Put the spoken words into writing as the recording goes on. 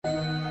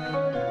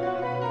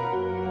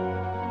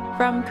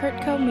from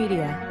Kurtco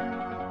Media.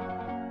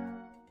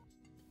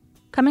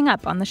 Coming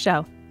up on the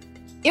show.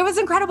 It was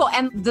incredible.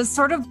 And the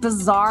sort of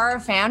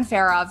bizarre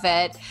fanfare of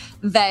it,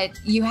 that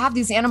you have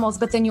these animals,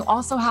 but then you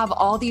also have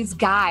all these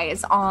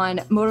guys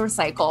on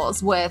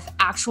motorcycles with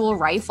actual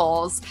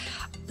rifles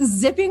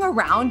zipping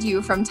around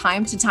you from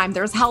time to time.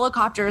 There's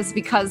helicopters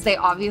because they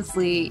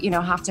obviously,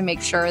 have to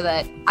make sure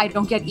that I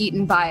don't get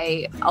eaten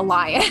by a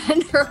lion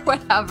or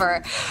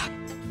whatever.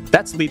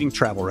 That's leading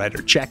travel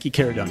writer Jackie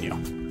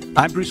Caradonio.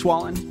 I'm Bruce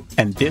Wallen,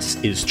 and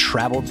this is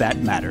Travel That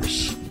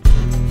Matters.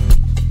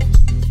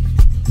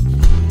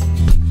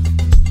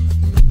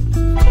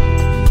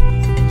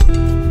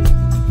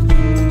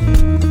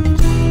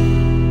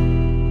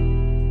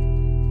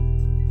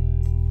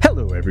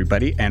 Hello,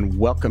 everybody, and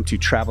welcome to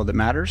Travel That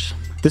Matters.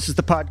 This is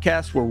the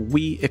podcast where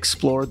we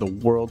explore the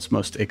world's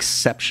most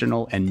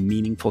exceptional and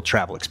meaningful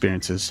travel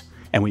experiences,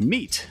 and we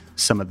meet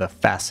some of the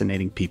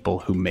fascinating people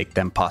who make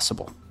them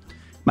possible.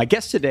 My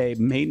guest today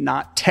may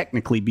not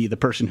technically be the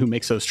person who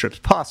makes those trips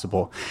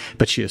possible,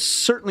 but she has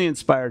certainly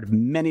inspired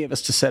many of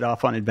us to set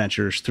off on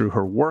adventures through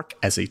her work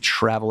as a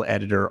travel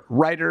editor,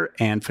 writer,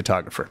 and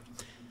photographer.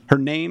 Her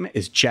name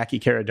is Jackie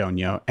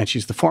Caradonio, and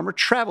she's the former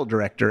travel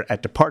director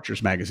at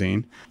Departures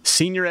Magazine,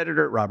 senior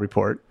editor at Robb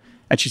Report,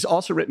 and she's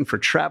also written for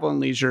Travel and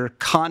Leisure,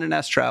 Condé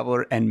Nast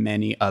Traveler, and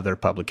many other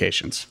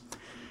publications.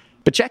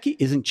 But Jackie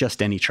isn't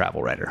just any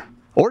travel writer,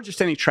 or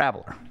just any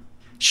traveler.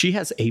 She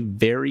has a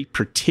very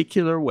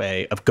particular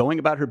way of going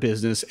about her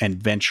business and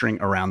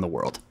venturing around the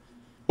world.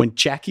 When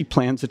Jackie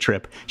plans a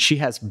trip, she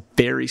has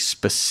very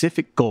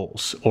specific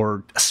goals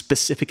or a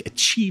specific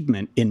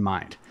achievement in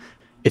mind.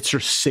 It's her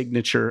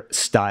signature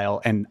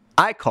style, and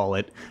I call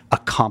it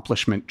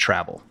accomplishment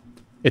travel.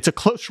 It's a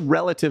close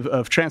relative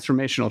of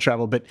transformational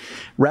travel, but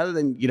rather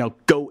than,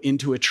 go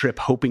into a trip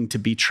hoping to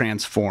be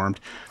transformed,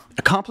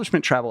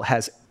 accomplishment travel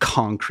has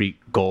concrete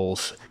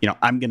goals.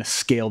 I'm going to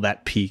scale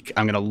that peak.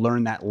 I'm going to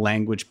learn that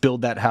language,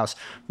 build that house,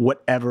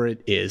 whatever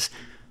it is.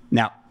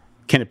 Now,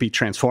 can it be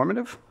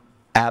transformative?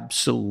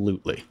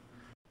 Absolutely.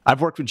 I've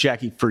worked with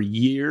Jackie for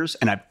years,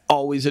 and I've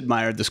always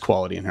admired this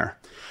quality in her.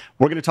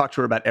 We're going to talk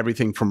to her about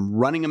everything from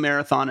running a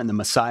marathon in the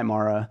Masai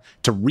Mara,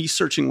 to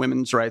researching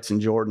women's rights in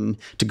Jordan,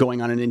 to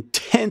going on an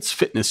intense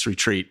fitness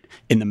retreat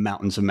in the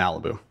mountains of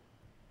Malibu.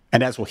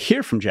 And as we'll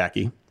hear from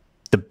Jackie,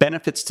 the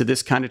benefits to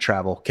this kind of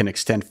travel can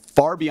extend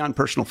far beyond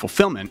personal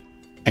fulfillment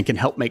and can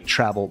help make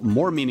travel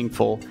more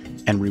meaningful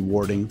and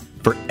rewarding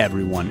for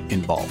everyone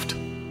involved.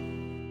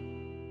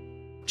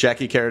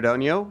 Jackie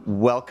Caradonio,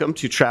 welcome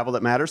to Travel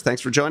That Matters.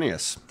 Thanks for joining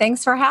us.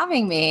 Thanks for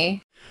having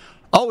me.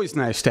 Always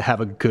nice to have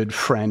a good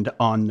friend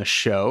on the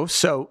show.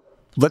 So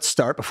let's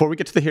start. Before we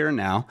get to the here and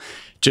now,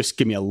 just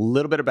give me a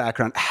little bit of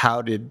background.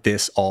 How did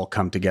this all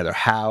come together?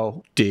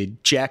 How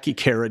did Jackie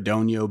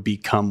Caradonio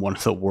become one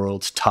of the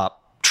world's top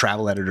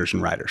travel editors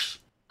and writers?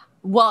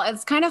 Well,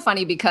 it's kind of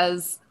funny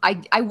because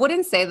I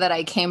wouldn't say that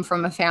I came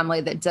from a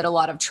family that did a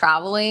lot of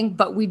traveling,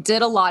 but we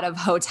did a lot of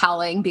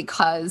hoteling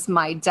because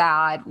my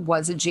dad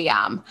was a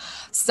GM.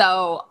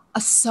 So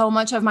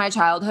much of my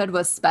childhood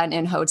was spent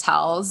in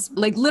hotels,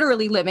 like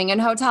literally living in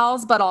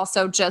hotels, but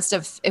also just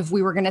if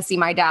we were going to see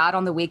my dad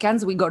on the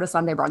weekends, we'd go to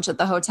Sunday brunch at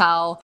the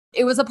hotel.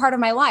 It was a part of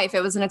my life.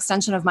 It was an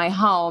extension of my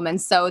home. And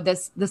so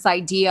this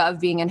idea of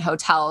being in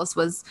hotels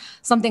was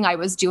something I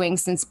was doing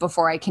since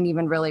before I can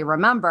even really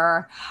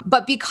remember.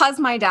 But because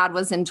my dad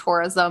was in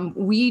tourism,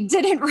 we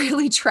didn't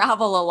really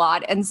travel a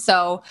lot. And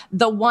so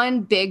the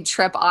one big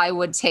trip I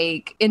would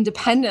take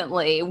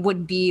independently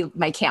would be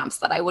my camps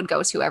that I would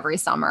go to every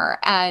summer.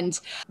 And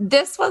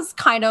this was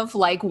kind of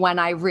like when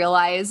I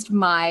realized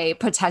my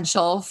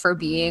potential for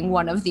being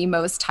one of the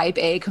most type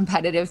A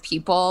competitive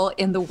people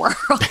in the world.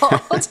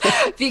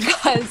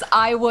 Because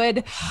I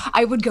would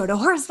go to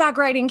horseback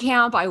riding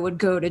camp, I would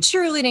go to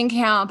cheerleading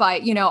camp,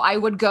 I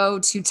would go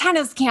to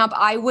tennis camp,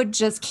 I would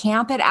just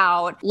camp it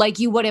out like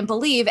you wouldn't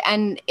believe.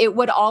 And it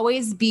would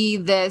always be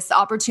this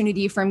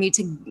opportunity for me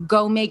to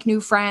go make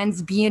new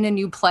friends, be in a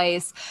new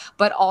place,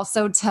 but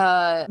also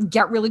to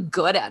get really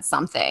good at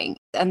something.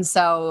 And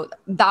so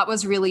that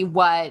was really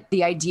what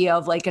the idea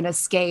of like an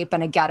escape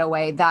and a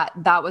getaway, that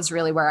was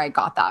really where I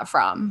got that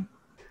from.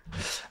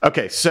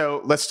 Okay,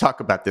 so let's talk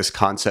about this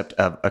concept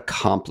of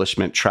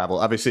accomplishment travel.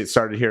 Obviously, it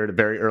started here at a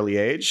very early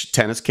age,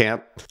 tennis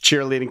camp,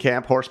 cheerleading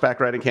camp, horseback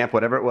riding camp,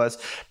 whatever it was.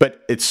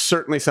 But it's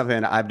certainly something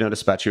that I've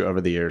noticed about you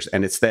over the years,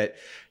 and it's that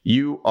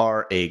you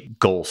are a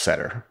goal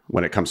setter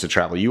when it comes to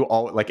travel. You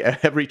all, like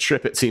every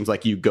trip, it seems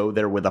like you go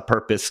there with a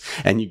purpose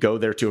and you go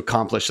there to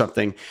accomplish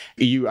something.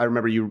 I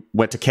remember you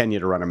went to Kenya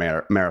to run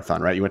a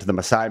marathon, right? You went to the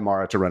Masai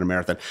Mara to run a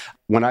marathon.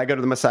 When I go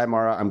to the Masai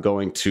Mara, I'm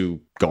going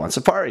to go on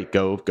safari,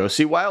 go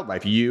see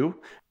wildlife.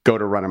 You go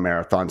to run a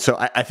marathon. So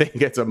I think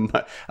it's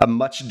a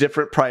much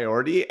different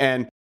priority.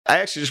 And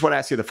I actually just want to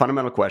ask you the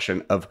fundamental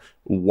question of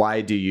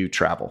why do you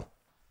travel?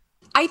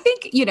 I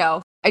think,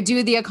 I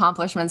do the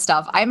accomplishment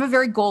stuff. I'm a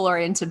very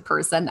goal-oriented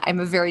person. I'm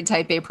a very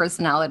type A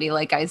personality,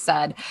 like I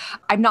said.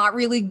 I'm not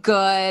really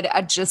good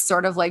at just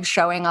sort of like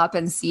showing up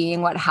and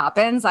seeing what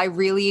happens. I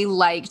really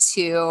like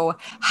to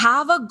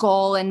have a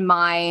goal in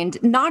mind,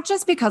 not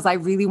just because I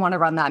really want to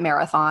run that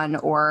marathon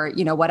or,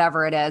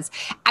 whatever it is.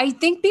 I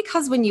think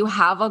because when you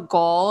have a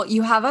goal,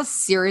 you have a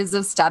series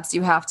of steps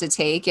you have to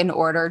take in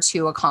order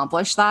to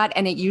accomplish that.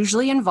 And it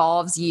usually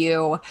involves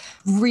you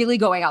really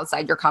going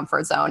outside your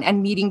comfort zone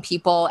and meeting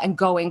people and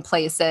going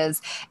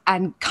places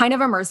and kind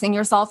of immersing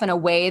yourself in a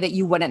way that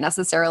you wouldn't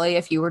necessarily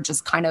if you were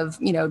just kind of,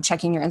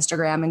 checking your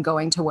Instagram and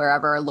going to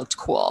wherever looked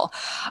cool.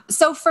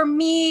 So for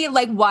me,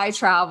 like, why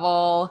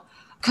travel?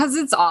 Because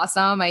it's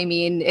awesome. I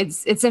mean,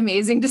 it's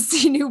amazing to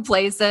see new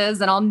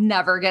places, and I'll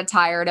never get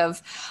tired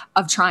of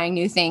trying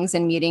new things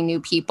and meeting new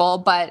people.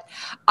 But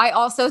I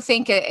also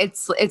think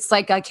it's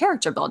like a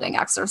character building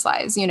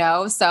exercise,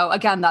 So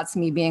again, that's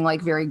me being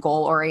like very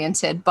goal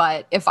oriented.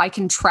 But if I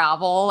can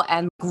travel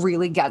and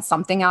really get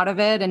something out of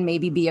it and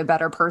maybe be a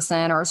better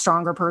person or a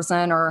stronger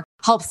person or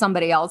help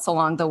somebody else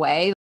along the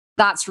way,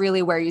 that's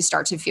really where you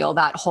start to feel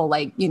that whole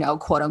like,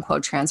 quote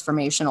unquote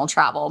transformational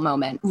travel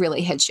moment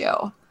really hits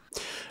you.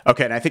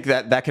 Okay, and I think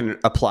that can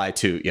apply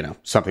to,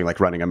 something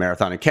like running a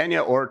marathon in Kenya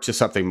or to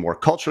something more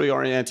culturally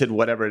oriented,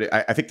 whatever it is.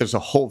 I think there's a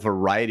whole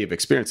variety of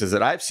experiences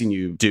that I've seen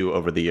you do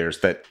over the years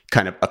that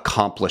kind of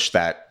accomplish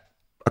that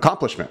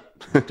accomplishment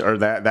or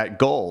that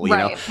goal,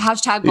 right.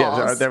 Hashtag goals.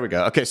 Yeah, there we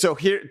go. Okay, so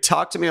here,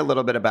 talk to me a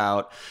little bit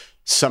about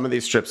some of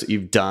these trips that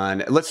you've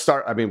done. Let's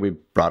start. I mean, we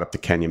brought up the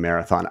Kenya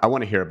Marathon. I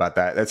want to hear about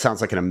that. That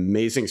sounds like an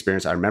amazing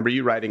experience. I remember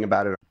you writing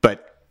about it,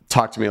 but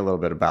talk to me a little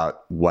bit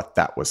about what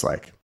that was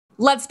like.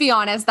 Let's be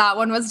honest, that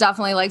one was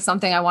definitely like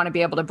something I want to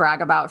be able to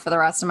brag about for the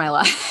rest of my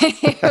life.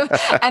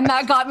 And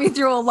that got me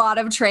through a lot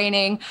of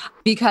training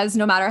because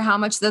no matter how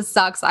much this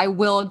sucks, I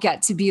will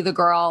get to be the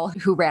girl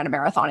who ran a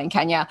marathon in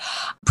Kenya.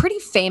 Pretty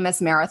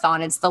famous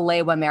marathon. It's the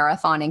Lewa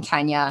Marathon in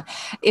Kenya.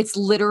 It's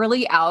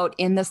literally out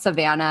in the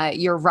savannah.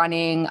 You're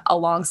running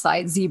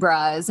alongside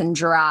zebras and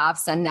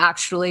giraffes. And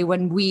actually,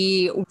 when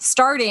we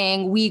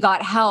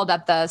got held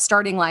at the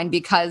starting line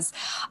because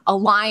a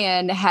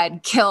lion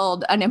had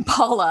killed an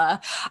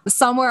impala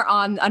somewhere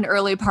on an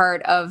early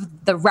part of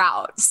the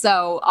route.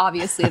 So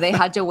obviously they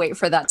had to wait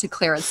for that to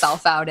clear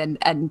itself out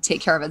and take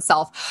care of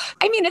itself.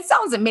 I mean, it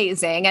sounds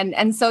amazing.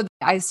 And so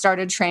I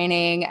started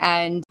training,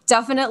 and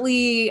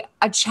definitely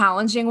a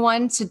challenging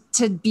one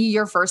to be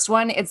your first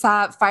one. It's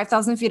at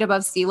 5,000 feet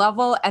above sea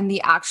level, and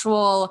the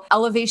actual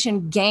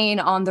elevation gain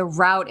on the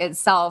route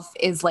itself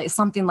is like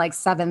something like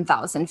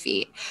 7,000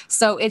 feet.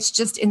 So it's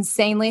just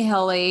insanely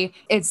hilly.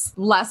 It's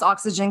less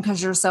oxygen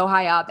because you're so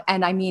high up.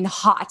 And I mean,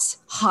 hot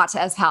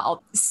as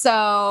hell.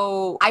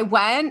 So I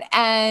went,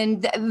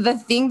 and the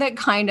thing that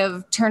kind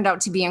of turned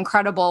out to be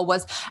incredible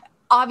was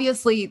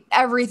obviously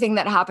everything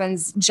that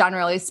happens,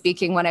 generally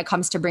speaking, when it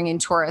comes to bringing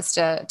tourists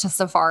to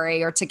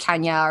safari or to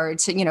Kenya or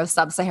to,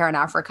 sub-Saharan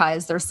Africa,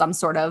 is there's some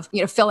sort of,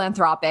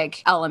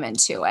 philanthropic element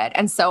to it.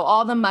 And so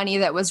all the money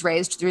that was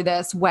raised through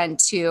this went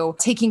to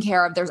taking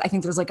care of, I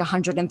think there's like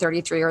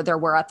 133, or there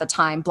were at the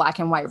time, black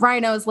and white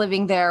rhinos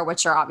living there,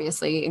 which are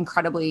obviously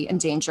incredibly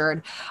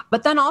endangered,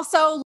 but then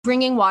also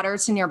bringing water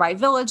to nearby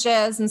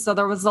villages. And so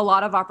there was a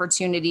lot of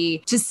opportunity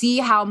to see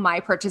how my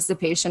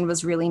participation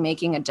was really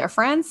making a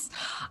difference.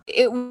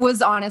 It was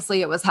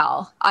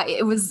hell.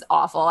 It was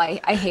awful. I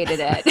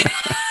hated it.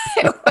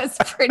 It was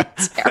pretty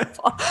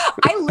terrible.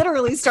 I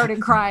literally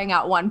started crying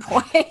at one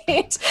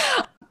point.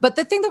 But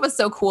the thing that was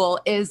so cool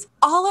is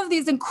all of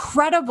these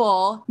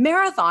incredible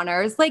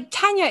marathoners, like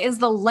Kenya is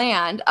the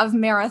land of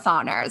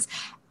marathoners.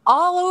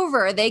 All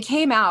over, they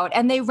came out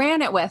and they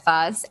ran it with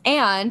us.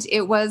 And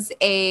it was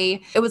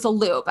a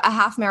loop, a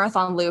half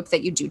marathon loop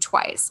that you do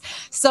twice.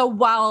 So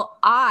while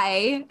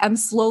I am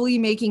slowly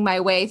making my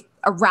way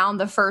around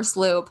the first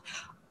loop,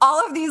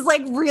 all of these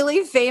like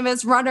really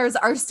famous runners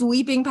are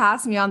sweeping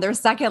past me on their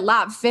second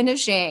lap,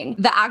 finishing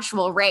the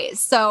actual race.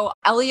 So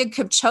Eliud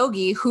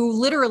Kipchoge, who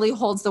literally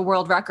holds the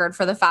world record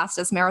for the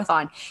fastest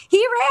marathon, he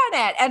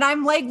ran it. And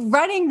I'm like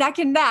running neck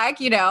and neck,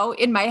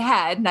 in my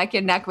head, neck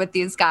and neck with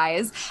these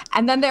guys.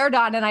 And then they're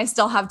done and I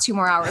still have 2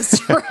 more hours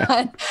to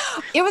run.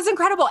 It was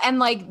incredible. And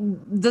like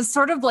the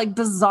sort of like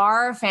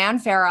bizarre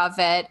fanfare of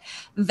it,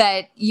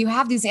 that you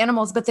have these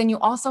animals, but then you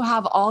also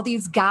have all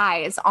these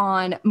guys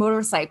on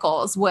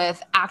motorcycles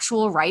with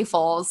actual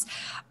rifles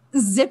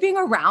zipping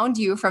around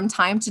you from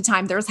time to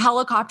time. There's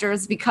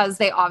helicopters because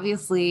they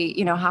obviously,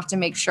 have to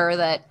make sure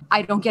that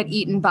I don't get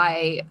eaten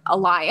by a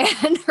lion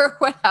or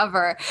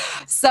whatever.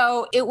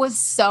 So it was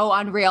so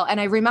unreal.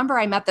 And I remember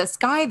I met this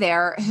guy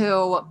there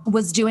who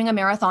was doing a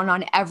marathon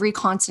on every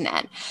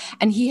continent,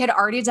 and he had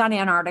already done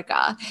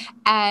Antarctica.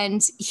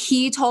 And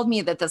he told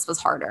me that this was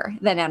harder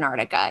than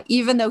Antarctica,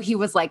 even though he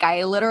was like,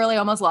 I literally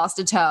almost lost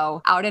a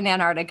toe out in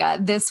Antarctica.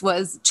 This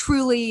was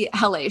truly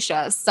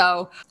hellacious.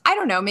 So I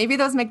don't know, maybe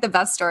those make the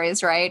best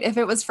stories, right? If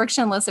it was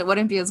frictionless, it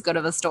wouldn't be as good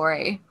of a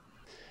story.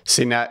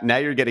 See, now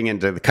you're getting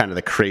into the kind of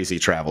the crazy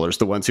travelers,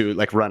 the ones who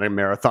like run a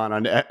marathon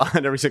on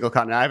every single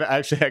continent.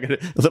 I got a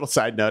little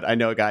side note. I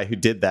know a guy who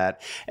did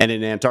that, and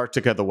in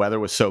Antarctica, the weather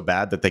was so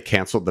bad that they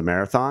canceled the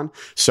marathon.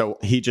 So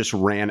he just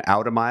ran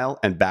out a mile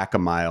and back a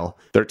mile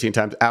 13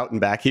 times, out and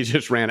back. He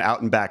just ran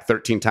out and back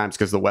 13 times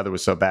because the weather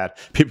was so bad.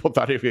 People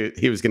thought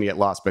he was going to get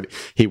lost, but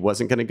he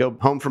wasn't going to go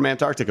home from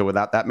Antarctica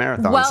without that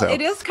marathon. Well,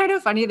 it is kind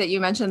of funny that you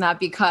mentioned that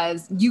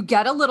because you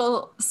get a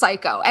little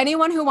psycho.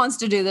 Anyone who wants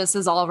to do this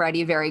is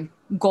already very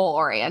goal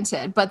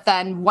oriented, but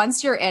then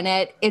once you're in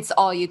it, it's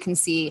all you can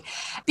see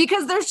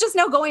because there's just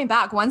no going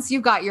back. Once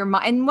you've got your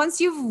mind, and once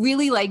you've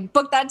really like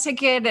booked that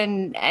ticket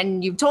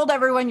and you've told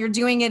everyone you're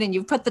doing it and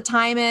you've put the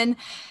time in,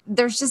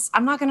 there's just,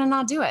 I'm not going to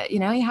not do it.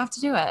 You have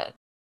to do it.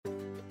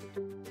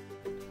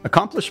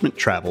 Accomplishment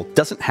travel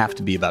doesn't have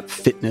to be about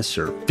fitness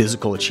or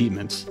physical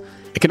achievements.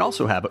 It can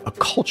also have a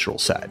cultural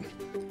side.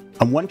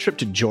 On one trip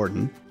to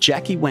Jordan,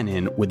 Jackie went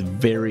in with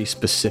very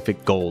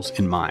specific goals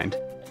in mind,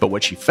 but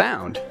what she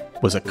found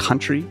was a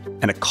country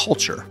and a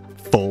culture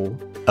full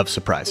of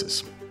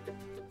surprises.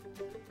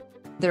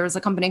 There was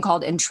a company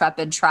called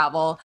Intrepid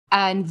Travel,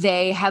 and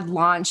they had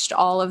launched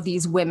all of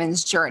these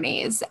women's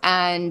journeys.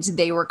 And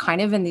they were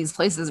kind of in these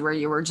places where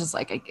you were just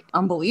like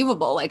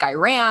unbelievable, like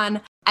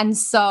Iran. And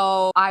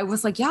so I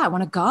was like, yeah, I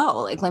want to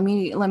go. Like, let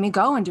me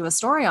go and do a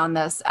story on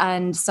this.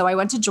 And so I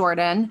went to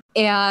Jordan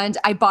and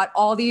I bought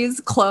all these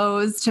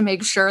clothes to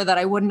make sure that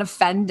I wouldn't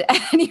offend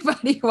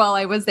anybody while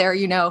I was there,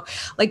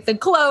 like the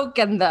cloak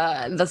and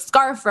the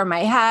scarf for my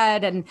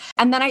head. And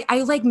then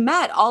I like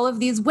met all of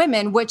these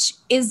women, which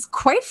is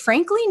quite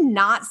frankly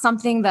not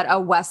something that a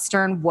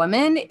Western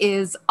woman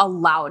is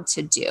allowed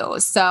to do.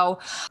 So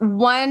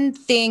one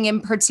thing in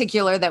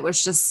particular that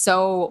was just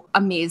so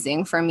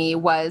amazing for me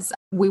was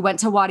we went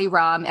to Wadi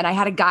Rum and I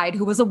had a guide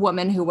who was a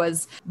woman who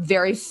was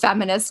very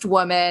feminist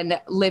woman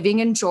living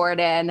in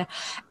Jordan.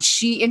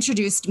 She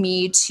introduced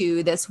me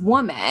to this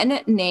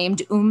woman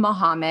named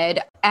Muhammad,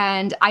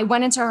 and I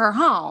went into her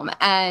home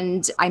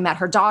and I met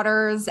her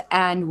daughters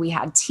and we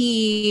had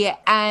tea.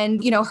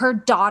 And, her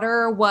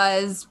daughter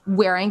was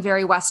wearing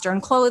very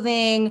Western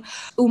clothing.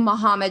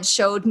 Muhammad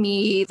showed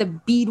me the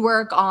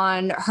beadwork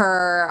on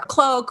her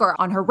cloak or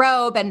on her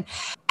robe.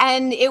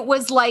 And it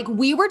was like,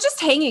 we were just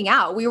hanging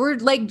out. We were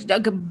like a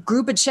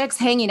group of chicks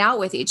hanging out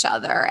with each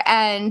other.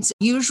 And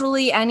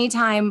usually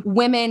anytime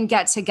women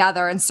get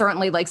together, and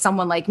certainly like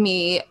someone like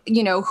me,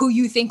 who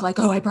you think like,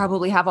 oh, I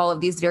probably have all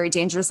of these very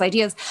dangerous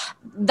ideas.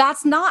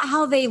 That's not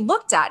how they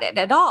looked at it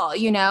at all,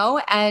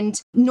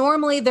 And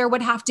normally there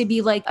would have to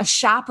be like a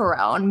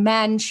chaperone,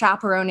 men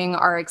chaperoning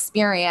our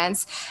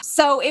experience.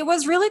 So it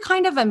was really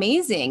kind of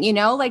amazing,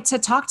 like to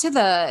talk to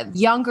the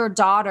younger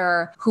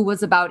daughter who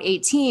was about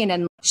 18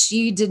 and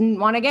she didn't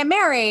want to get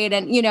married.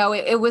 And,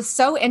 it was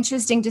so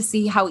interesting to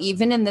see how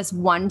even in this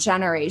one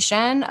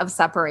generation of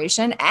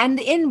separation and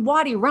in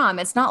Wadi Rum,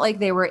 it's not like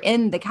they were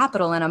in the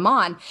capital in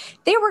Amman.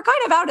 They were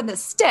kind of out in the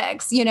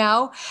sticks,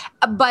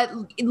 but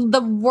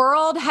the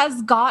world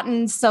has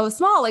gotten so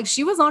small. Like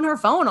she was on her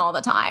phone all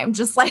the time,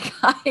 just like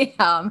I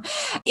am.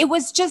 It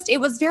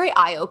was very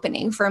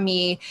eye-opening for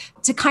me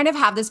to kind of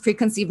have this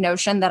preconceived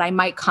notion that I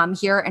might come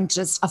here and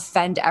just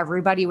offend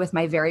everybody with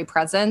my very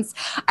presence.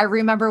 I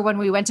remember when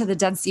we went to the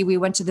Dead Sea, we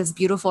went to this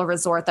beautiful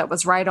resort that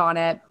was right on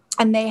it.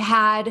 And they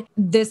had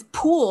this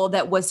pool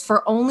that was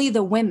for only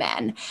the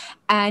women.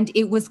 And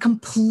it was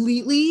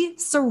completely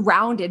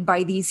surrounded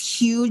by these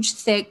huge,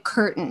 thick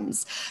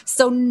curtains.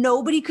 So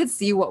nobody could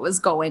see what was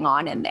going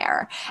on in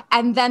there.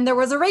 And then there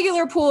was a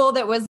regular pool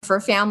that was for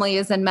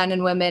families and men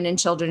and women and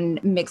children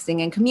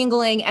mixing and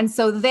commingling. And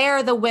so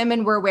there, the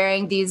women were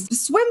wearing these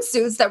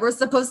swimsuits that were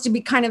supposed to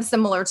be kind of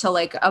similar to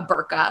like a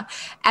burqa.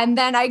 And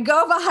then I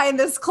go behind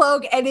this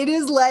cloak and it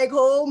is like,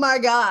 oh my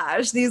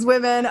gosh, these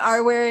women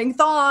are wearing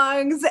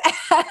thongs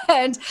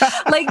and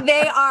like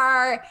they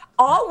are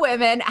all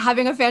women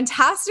having a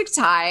fantastic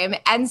time.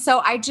 And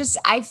so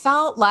I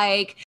felt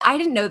like I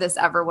didn't know this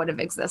ever would have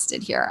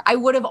existed here. I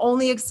would have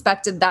only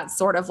expected that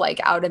sort of like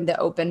out in the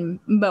open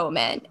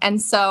moment.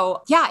 And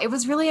so, yeah, it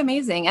was really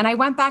amazing. And I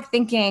went back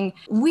thinking,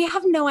 we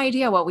have no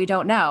idea what we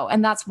don't know.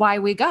 And that's why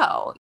we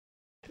go.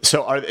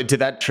 So did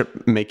that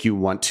trip make you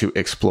want to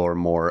explore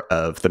more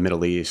of the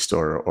Middle East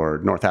or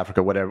North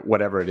Africa,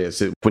 whatever it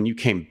is? When you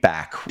came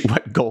back,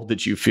 what goal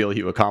did you feel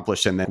you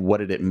accomplished? And then what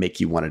did it make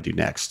you want to do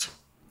next?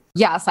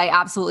 Yes, I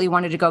absolutely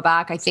wanted to go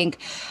back. I think,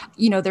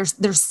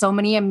 there's so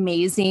many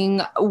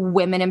amazing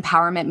women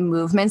empowerment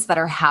movements that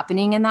are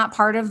happening in that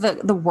part of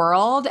the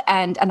world.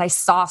 And I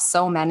saw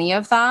so many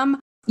of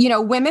them.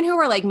 Women who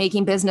were like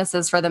making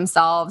businesses for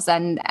themselves.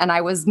 And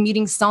I was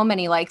meeting so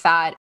many like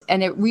that.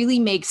 And it really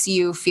makes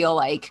you feel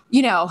like,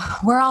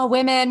 we're all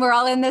women, we're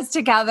all in this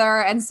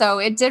together. And so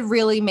it did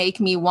really make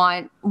me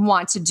want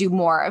to do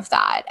more of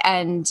that.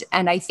 And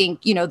I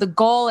think, the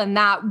goal in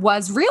that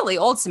was really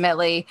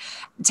ultimately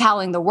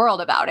telling the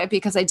world about it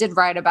because I did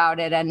write about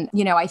it. And,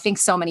 I think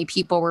so many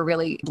people were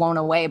really blown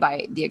away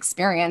by the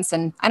experience.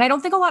 And I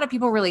don't think a lot of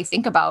people really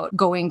think about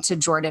going to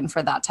Jordan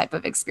for that type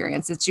of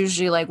experience. It's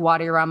usually like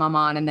Wadi Rum,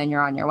 Amman, and then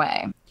you're on your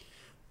way.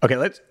 Okay,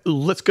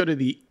 let's go to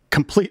the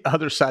complete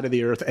other side of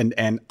the earth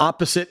and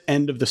opposite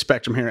end of the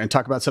spectrum here and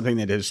talk about something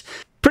that is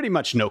pretty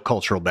much no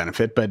cultural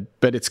benefit,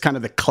 but it's kind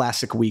of the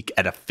classic week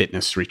at a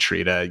fitness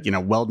retreat,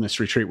 wellness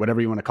retreat, whatever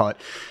you want to call it.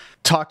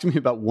 Talk to me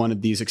about one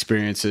of these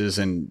experiences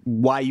and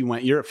why you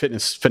went. You're a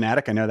fitness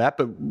fanatic, I know that,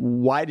 but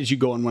why did you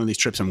go on one of these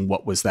trips and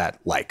what was that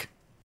like?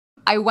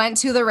 I went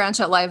to the ranch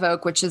at Live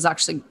Oak, which is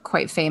actually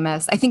quite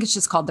famous. I think it's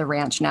just called the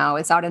ranch now.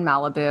 It's out in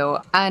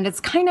Malibu. And it's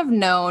kind of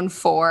known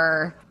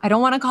for, I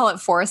don't want to call it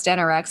forced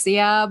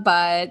anorexia,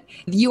 but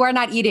you are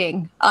not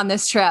eating on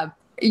this trip.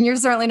 And you're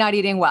certainly not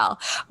eating well.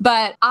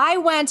 But I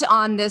went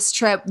on this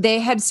trip. They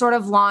had sort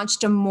of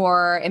launched a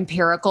more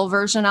empirical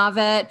version of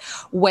it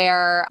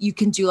where you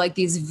can do like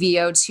these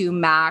VO2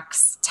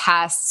 max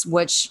tests,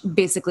 which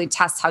basically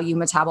tests how you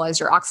metabolize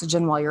your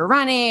oxygen while you're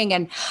running.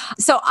 And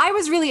so I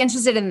was really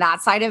interested in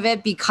that side of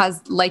it because,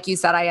 like you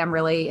said, I am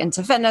really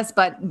into fitness,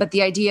 but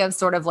the idea of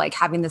sort of like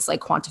having this like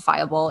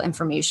quantifiable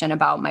information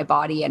about my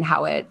body and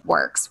how it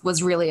works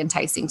was really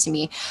enticing to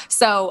me.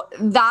 So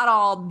that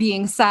all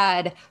being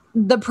said,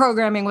 the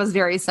programming was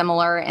very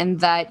similar in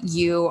that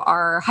you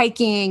are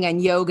hiking and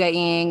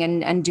yogaing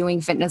and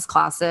doing fitness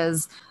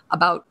classes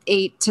about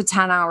 8 to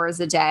 10 hours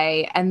a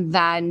day. And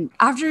then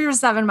after your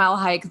 7-mile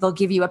hike, they'll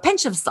give you a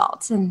pinch of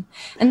salt and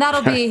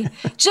that'll be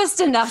just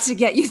enough to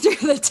get you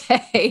through the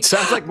day.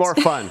 Sounds like more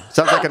fun.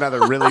 Sounds like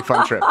another really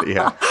fun trip.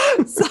 Yeah.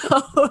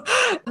 So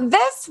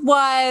this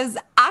was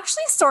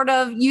actually sort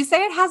of, you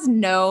say it has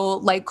no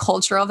like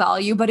cultural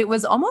value, but it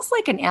was almost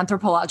like an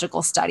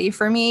anthropological study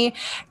for me,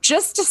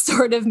 just to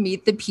sort of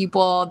meet the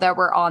people that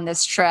were on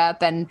this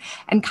trip and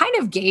kind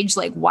of gauge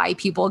like why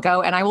people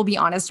go. And I will be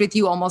honest with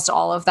you, almost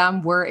all of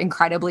them were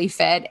incredibly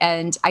fit.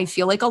 And I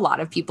feel like a lot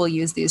of people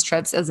use these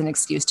trips as an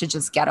excuse to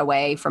just get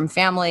away from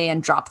family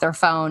and drop their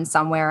phone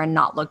somewhere and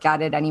not look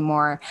at it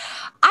anymore.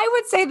 I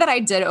would say that I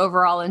did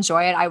overall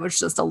enjoy it. I was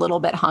just a little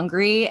bit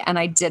hungry and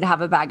I did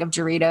have a bag of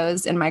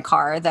Doritos in my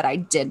car that I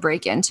did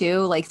break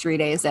into like 3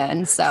 days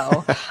in.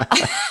 So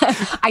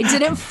I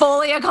didn't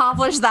fully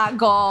accomplish that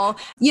goal.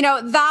 You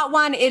know, that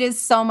one, it is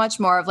so much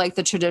more of like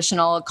the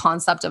traditional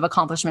concept of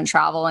accomplishment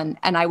travel. And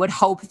I would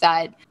hope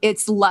that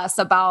it's less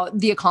about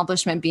the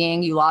accomplishment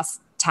being you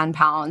lost 10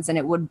 pounds and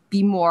it would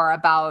be more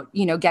about,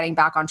 you know, getting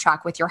back on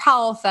track with your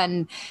health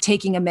and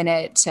taking a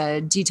minute to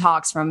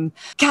detox from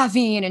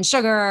caffeine and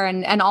sugar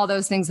and all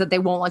those things that they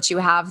won't let you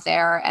have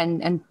there.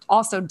 And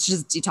also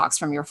just detox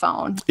from your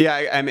phone. Yeah.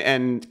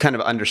 And kind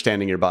of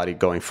understanding your body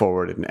going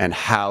forward and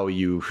how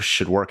you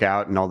should work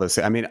out and all those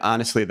things. I mean,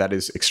 honestly, that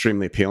is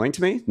extremely appealing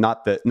to me.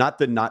 Not the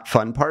not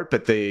fun part,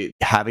 but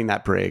having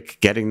that break,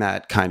 getting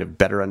that kind of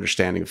better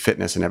understanding of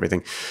fitness and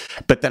everything.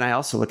 But then I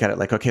also look at it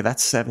like, okay,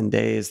 that's 7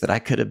 days that I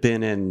could have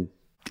been in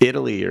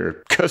Italy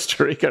or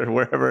Costa Rica or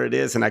wherever it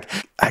is. And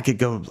I could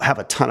go have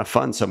a ton of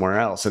fun somewhere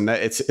else. And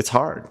it's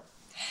hard.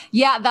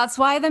 Yeah, that's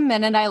why the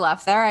minute I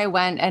left there, I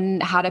went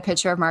and had a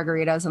picture of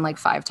margaritas and like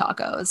 5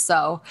 tacos.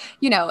 So,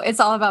 you know, it's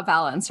all about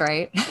balance,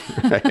 right?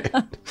 Right.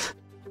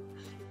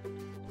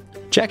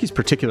 Jackie's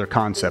particular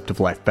concept of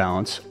life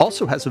balance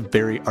also has a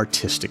very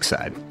artistic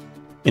side.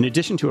 In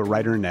addition to a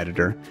writer and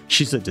editor,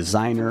 she's a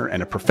designer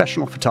and a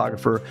professional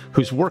photographer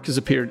whose work has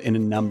appeared in a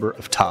number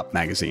of top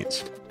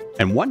magazines.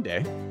 And one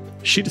day,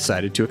 she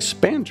decided to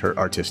expand her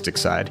artistic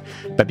side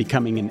by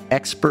becoming an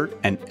expert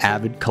and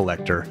avid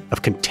collector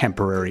of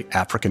contemporary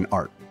African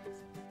art.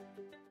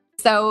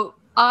 So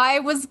I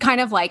was kind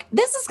of like,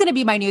 this is going to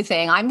be my new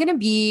thing. I'm going to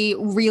be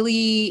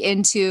really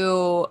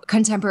into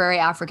contemporary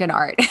African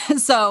art.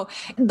 So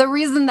the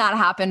reason that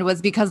happened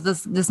was because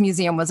this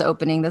museum was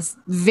opening this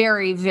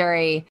very,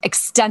 very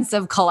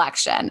extensive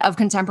collection of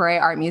contemporary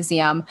art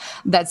museum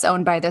that's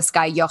owned by this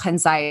guy, Jochen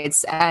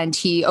Zeitz. And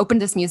he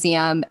opened this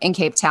museum in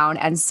Cape Town.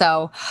 And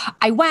so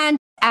I went.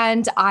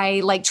 And I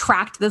like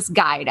tracked this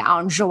guy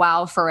down,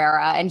 João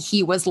Ferreira, and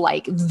he was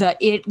like the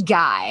it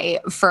guy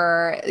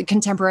for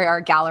contemporary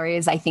art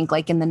galleries, I think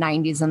like in the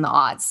 90s and the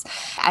aughts.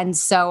 And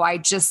so I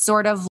just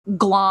sort of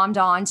glommed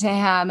onto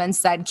him and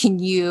said, can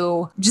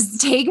you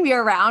just take me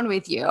around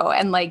with you?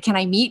 And like, can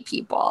I meet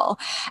people?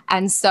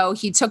 And so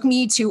he took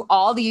me to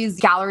all these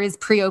galleries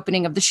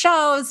pre-opening of the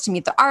shows, to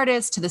meet the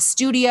artists, to the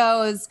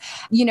studios,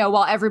 you know,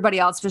 while everybody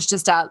else was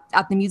just at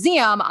the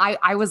museum,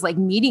 I was like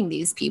meeting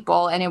these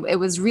people. And it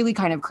was really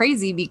kind of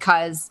crazy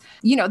because,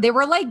 you know, they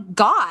were like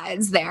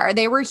gods there.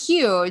 They were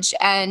huge.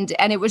 And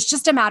it was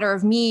just a matter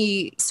of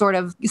me sort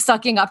of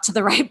sucking up to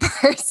the right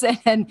person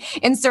and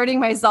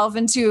inserting myself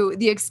into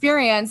the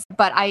experience.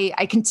 But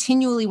I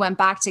continually went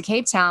back to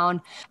Cape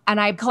Town and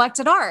I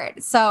collected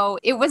art. So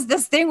it was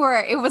this thing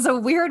where it was a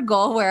weird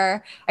goal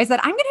where I said,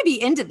 I'm going to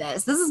be into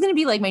this. This is going to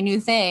be like my new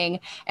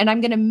thing. And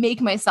I'm going to make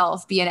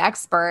myself be an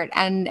expert.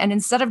 And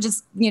instead of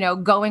just, you know,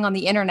 going on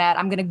the internet,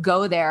 I'm going to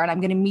go there and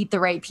I'm going to meet the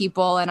right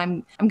people. And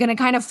I'm going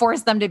to kind of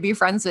force them to be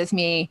friends with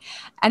me.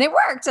 And it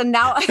worked. And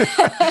now.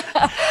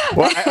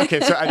 Okay.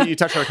 So you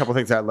touched on a couple of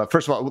things that I love.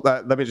 First of all,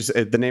 let me just,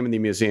 the name of the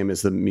museum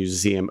is the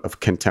Museum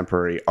of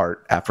Contemporary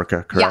Art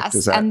Africa, correct?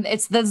 Yes. And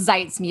it's the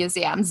Zeitz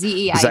Museum,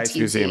 Zeitz. Zeitz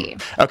Museum.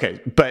 Okay.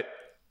 But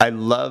I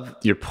love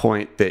your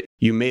point that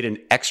you made an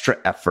extra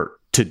effort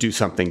to do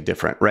something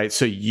different, right?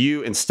 So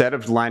you, instead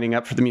of lining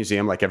up for the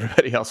museum like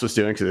everybody else was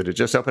doing because it had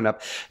just opened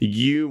up,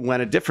 you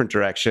went a different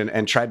direction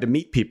and tried to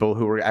meet people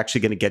who were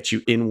actually going to get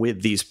you in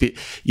with these,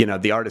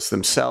 the artists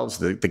themselves,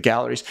 the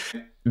galleries.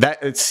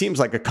 That it seems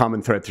like a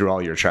common thread through all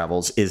your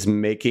travels is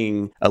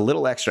making a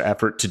little extra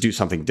effort to do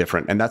something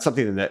different. And that's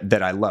something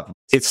that I love.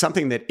 It's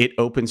something that it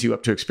opens you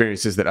up to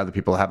experiences that other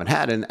people haven't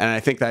had. And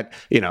I think that,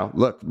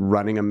 look,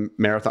 running a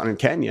marathon in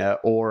Kenya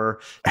or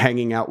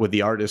hanging out with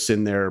the artists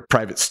in their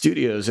private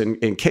studios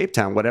in Cape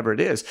Town, whatever it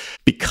is,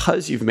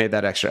 because you've made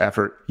that extra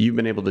effort, you've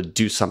been able to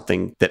do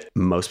something that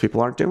most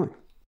people aren't doing.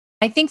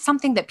 I think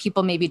something that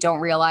people maybe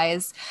don't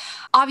realize,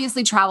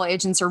 obviously travel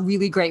agents are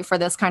really great for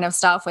this kind of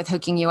stuff with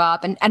hooking you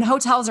up, and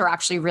hotels are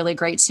actually really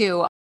great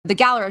too. The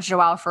gallerist,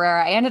 Joao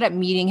Ferreira, I ended up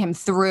meeting him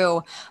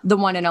through the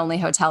one and only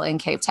hotel in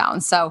Cape Town.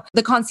 So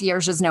the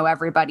concierges know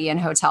everybody in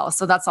hotels.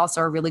 So that's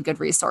also a really good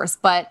resource.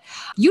 But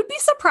you'd be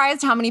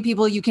surprised how many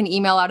people you can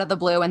email out of the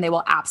blue and they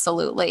will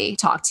absolutely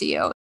talk to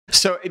you.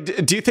 So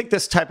do you think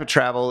this type of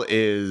travel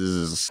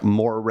is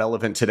more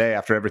relevant today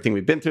after everything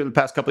we've been through the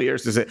past couple of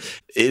years?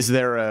 Is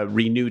there a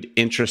renewed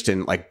interest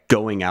in like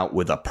going out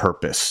with a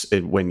purpose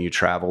when you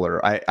travel?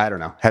 Or I don't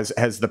know.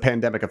 Has the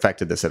pandemic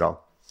affected this at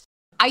all?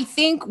 I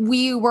think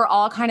we were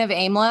all kind of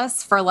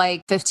aimless for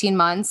like 15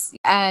 months.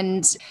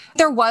 And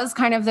there was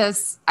kind of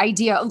this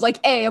idea of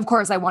like, of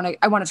course, I want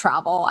to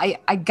travel.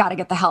 I got to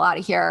get the hell out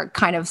of here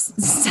kind of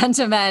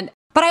sentiment.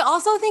 But I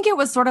also think it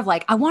was sort of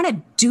like, I want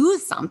to do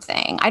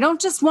something. I don't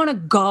just want to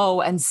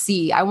go and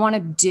see. I want to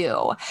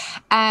do.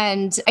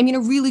 And I mean, a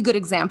really good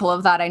example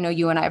of that, I know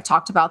you and I have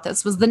talked about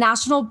this, was the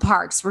national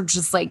parks were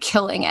just like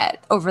killing it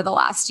over the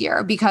last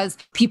year because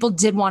people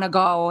did want to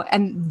go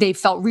and they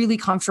felt really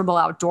comfortable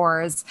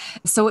outdoors.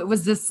 So it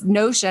was this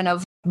notion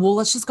of, well,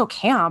 let's just go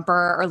camp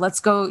or let's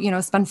go,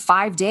 spend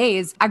 5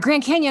 days at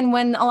Grand Canyon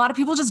when a lot of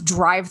people just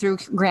drive through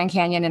Grand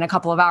Canyon in a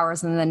couple of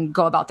hours and then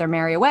go about their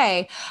merry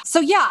way. So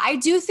yeah, I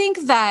do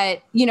think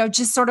that,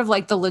 just sort of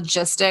like the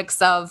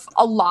logistics of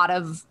a lot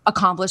of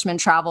accomplishment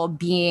travel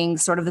being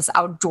sort of this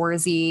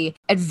outdoorsy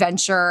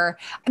adventure,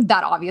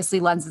 that obviously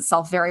lends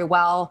itself very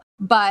well.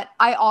 But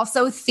I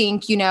also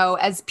think,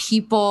 as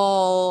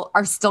people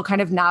are still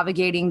kind of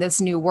navigating this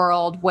new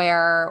world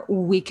where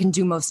we can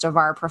do most of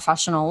our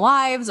professional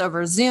lives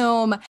over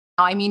Zoom.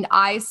 I mean,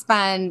 I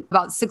spent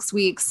about 6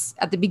 weeks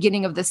at the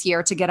beginning of this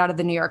year to get out of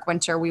the New York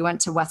winter. We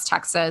went to West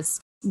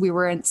Texas. We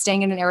were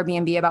staying in an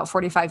Airbnb about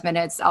 45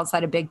 minutes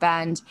outside of Big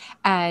Bend.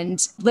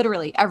 And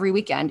literally every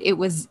weekend, it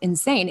was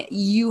insane.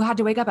 You had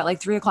to wake up at like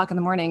 3:00 in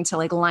the morning to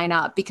like line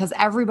up because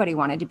everybody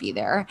wanted to be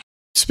there.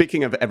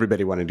 Speaking of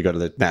everybody wanting to go to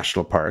the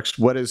national parks,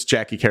 what is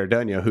Jackie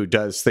Caradona, who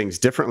does things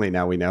differently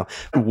now we know?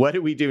 What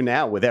do we do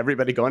now with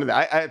everybody going to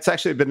that? It's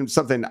actually been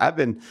something I've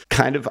been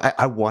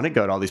I want to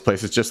go to all these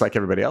places just like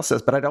everybody else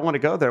does, but I don't want to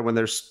go there when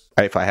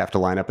if I have to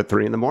line up at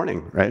 3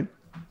 a.m, right?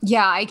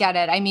 Yeah, I get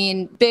it. I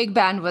mean, Big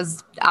Bend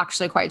was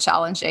actually quite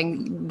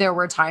challenging. There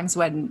were times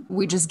when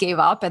we just gave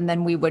up and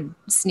then we would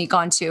sneak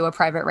onto a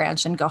private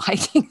ranch and go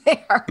hiking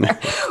there,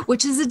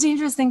 which is a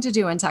dangerous thing to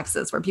do in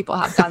Texas where people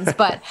have guns.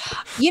 But,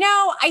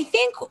 I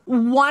think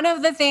one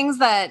of the things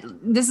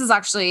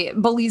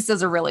Belize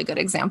is a really good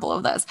example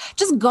of this.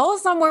 Just go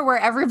somewhere where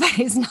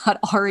everybody's not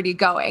already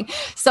going.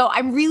 So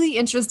I'm really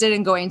interested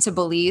in going to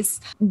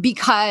Belize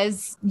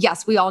because,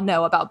 yes, we all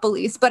know about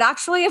Belize, but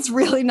actually it's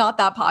really not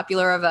that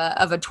popular of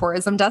a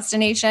tourism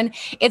destination.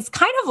 It's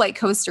kind of like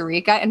Costa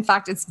Rica. In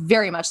fact, it's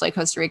very much like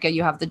Costa Rica.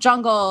 You have the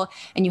jungle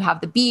and you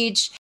have the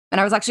beach. And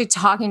I was actually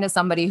talking to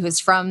somebody who's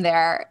from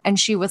there and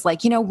she was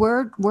like,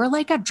 we're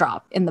like a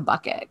drop in the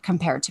bucket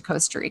compared to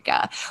Costa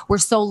Rica. We're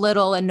so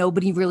little and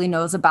nobody really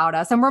knows about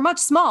us and we're much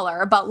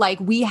smaller, but like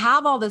we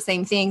have all the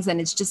same things and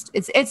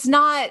it's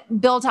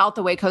not built out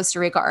the way Costa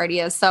Rica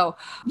already is. So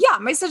yeah,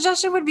 my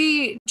suggestion would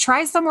be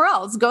try somewhere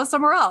else, go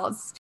somewhere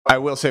else. I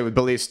will say with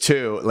Belize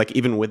too, like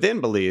even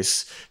within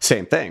Belize,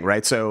 same thing,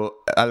 right? So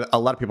a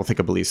lot of people think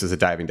of Belize as a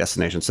diving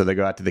destination. So they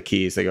go out to the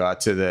Keys, they go out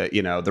to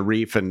the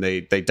reef and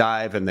they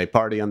dive and they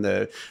party on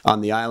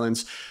the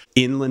islands.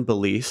 Inland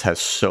Belize has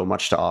so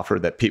much to offer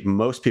that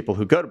most people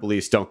who go to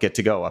Belize don't get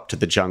to go up to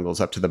the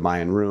jungles, up to the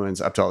Mayan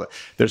ruins, up to all that.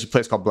 There's a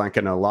place called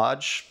Blanca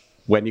Lodge.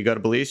 When you go to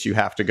Belize, you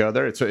have to go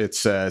there. It's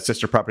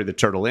sister property, the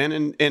Turtle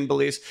Inn in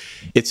Belize.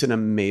 It's an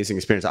amazing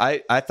experience.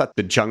 I thought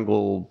the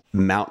jungle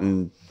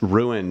mountain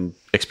ruin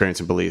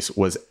experience in Belize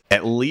was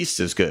at least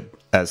as good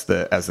as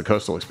the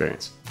coastal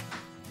experience.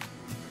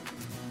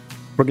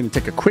 We're going to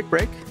take a quick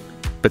break,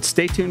 but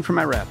stay tuned for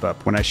my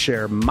wrap-up when I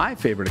share my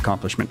favorite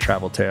accomplishment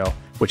travel tale,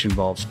 which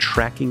involves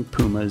tracking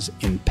pumas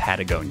in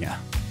Patagonia.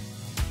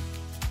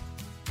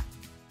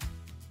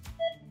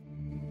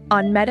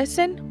 On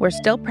Medicine, We're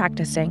Still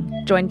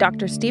Practicing. Join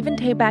Dr. Stephen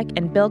Tabak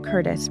and Bill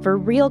Curtis for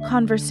real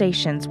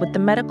conversations with the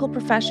medical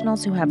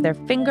professionals who have their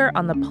finger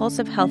on the pulse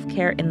of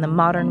healthcare in the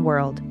modern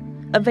world.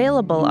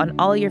 Available on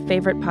all your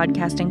favorite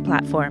podcasting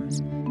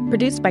platforms.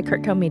 Produced by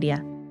Kurtco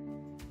Media.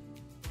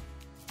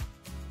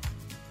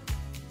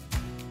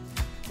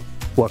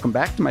 Welcome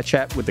back to my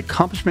chat with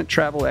accomplishment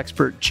travel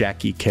expert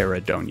Jackie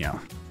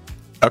Caradona.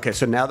 Okay,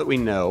 so now that we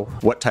know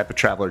what type of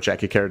traveler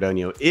Jackie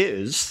Caradonio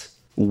is,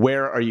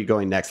 where are you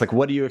going next? Like,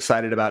 what are you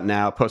excited about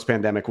now,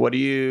 post-pandemic? What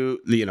do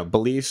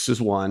Belize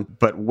is one,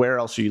 but where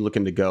else are you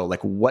looking to go?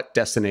 Like, what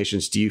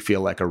destinations do you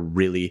feel like are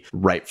really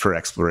ripe for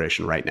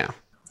exploration right now?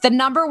 The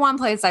number one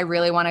place I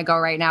really want to go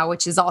right now,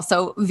 which is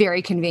also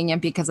very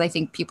convenient because I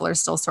think people are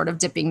still sort of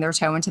dipping their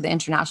toe into the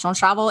international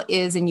travel,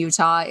 is in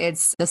Utah.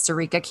 It's the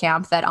Sarika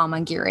camp that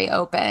Amangiri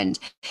opened.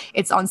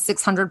 It's on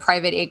 600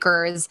 private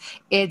acres.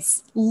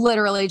 It's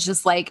literally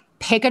just like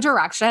pick a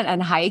direction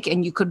and hike,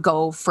 and you could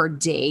go for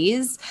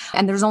days.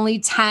 And there's only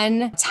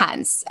 10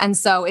 tents. And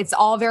so it's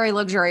all very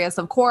luxurious,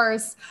 of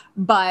course,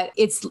 but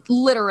it's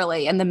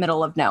literally in the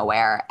middle of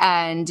nowhere.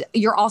 And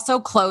you're also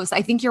close.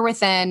 I think you're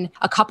within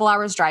a couple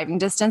hours driving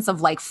distance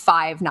of like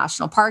 5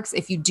 national parks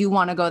if you do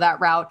want to go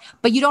that route.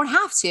 But you don't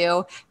have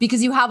to,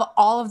 because you have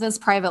all of this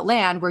private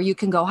land where you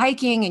can go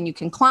hiking and you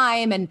can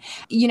climb. And,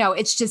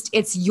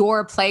 it's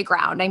your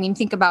playground. I mean,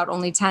 think about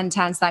only 10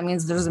 tents. That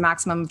means there's a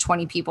maximum of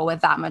 20 people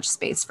with that much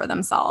space for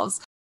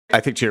themselves. I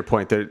think to your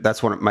point,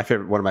 that's one of my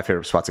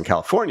favorite spots in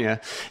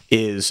California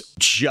is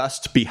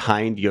just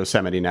behind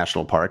Yosemite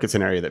National Park. It's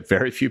an area that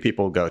very few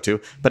people go to,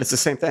 but it's the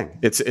same thing.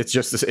 It's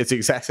the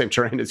exact same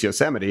terrain as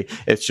Yosemite.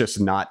 It's just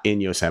not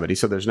in Yosemite,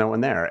 so there's no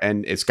one there,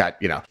 and it's got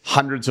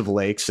hundreds of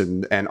lakes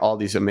and all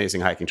these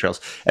amazing hiking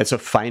trails. And so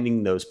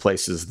finding those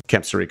places,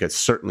 Camp Sarika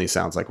certainly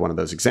sounds like one of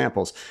those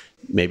examples.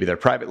 Maybe they're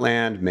private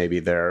land, maybe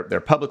they're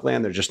public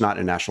land. They're just not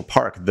in a national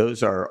park.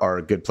 Those are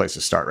a good place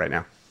to start right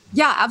now.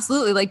 Yeah,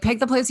 absolutely. Like, pick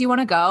the place you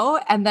want to go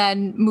and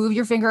then move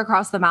your finger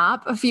across the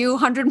map a few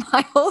hundred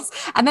miles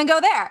and then go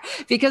there,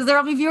 because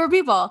there'll be fewer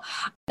people.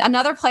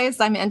 Another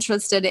place I'm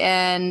interested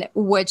in,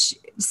 which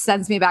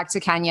sends me back to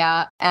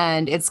Kenya,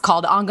 and it's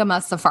called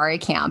Angama Safari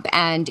Camp.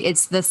 And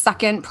it's the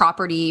second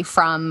property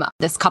from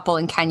this couple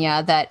in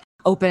Kenya that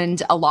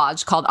opened a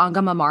lodge called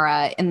Angama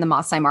Mara in the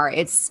Masai Mara.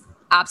 It's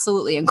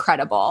absolutely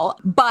incredible.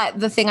 But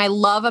the thing I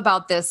love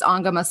about this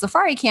Angama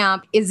Safari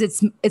Camp is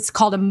it's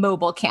called a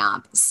mobile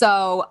camp.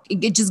 So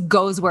it just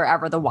goes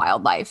wherever the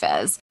wildlife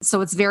is.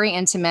 So it's very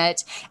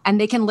intimate, and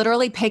they can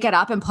literally pick it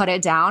up and put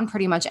it down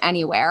pretty much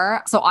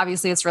anywhere. So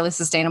obviously it's really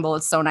sustainable.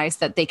 It's so nice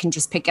that they can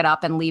just pick it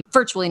up and leave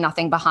virtually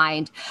nothing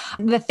behind.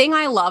 The thing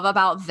I love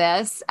about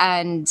this,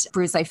 and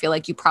Bruce, I feel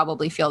like you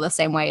probably feel the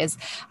same way, is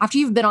after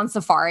you've been on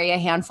safari a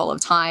handful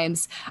of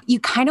times, you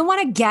kind of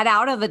want to get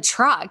out of the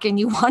truck and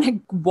you want to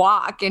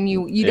walk. And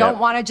you don't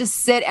want to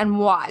just sit and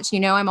watch.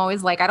 I'm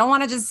always like, I don't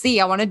want to just see,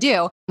 I want to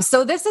do.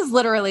 So this is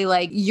literally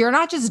like, you're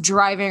not just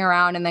driving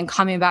around and then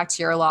coming back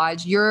to your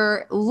lodge.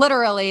 You're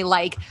literally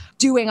like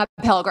doing a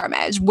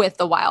pilgrimage with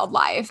the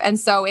wildlife. And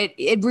so it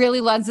really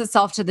lends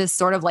itself to this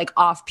sort of like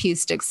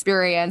off-piste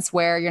experience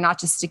where you're not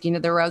just sticking to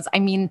the roads. I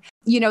mean,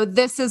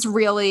 this is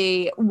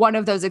really one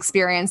of those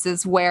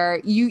experiences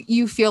where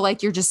you feel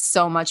like you're just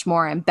so much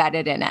more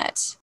embedded in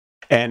it.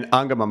 And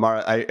Angama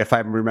Mara, if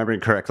I'm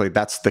remembering correctly,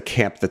 that's the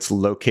camp that's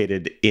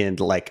located in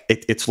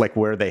it's like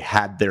where they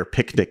had their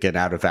picnic in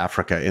Out of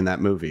Africa in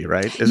that movie,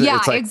 right?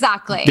 It's like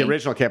exactly. The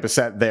original camp is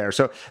set there.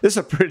 So this is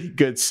a pretty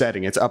good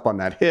setting. It's up on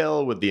that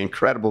hill with the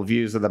incredible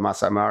views of the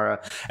Masai Mara.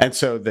 And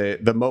so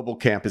the mobile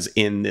camp is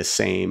in this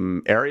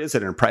same area. Is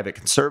it in a private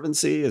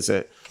conservancy? Is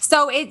it?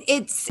 So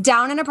it's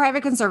down in a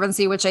private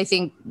conservancy, which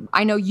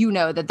I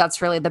know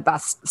that's really the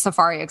best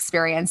safari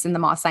experience in the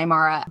Masai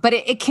Mara. But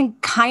it can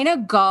kind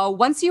of go,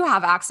 once you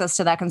have access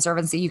to that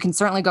conservancy, you can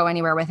certainly go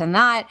anywhere within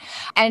that.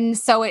 And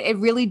so it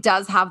really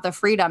does have the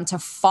freedom to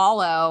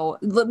follow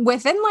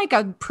within like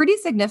a pretty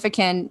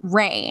significant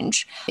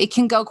range. It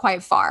can go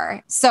quite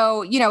far.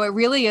 So, it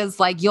really is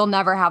like you'll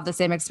never have the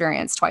same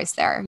experience twice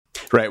there.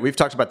 Right. We've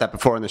talked about that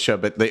before on the show,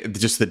 but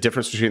just the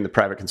difference between the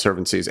private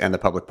conservancies and the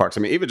public parks.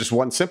 I mean, even just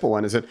one simple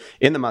one is that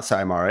in the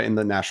Masai Mara, in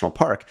the national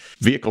park,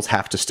 vehicles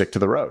have to stick to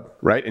the road,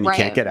 right? And you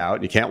can't get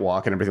out, you can't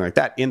walk and everything like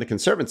that. In the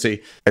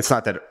conservancy, it's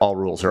not that all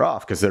rules are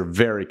off, because they're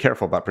very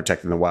careful about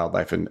protecting the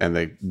wildlife and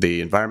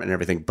the environment and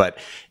everything, but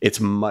it's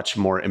much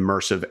more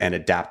immersive and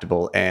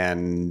adaptable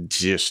and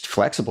just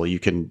flexible. You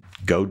can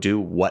go do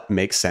what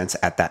makes sense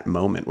at that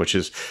moment, which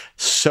is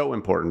so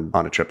important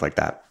on a trip like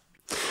that.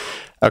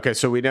 Okay,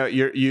 so we know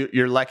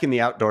you're liking the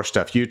outdoor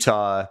stuff.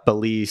 Utah,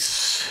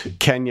 Belize,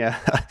 Kenya.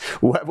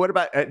 What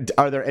about?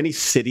 Are there any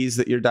cities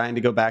that you're dying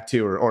to go back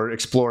to or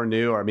explore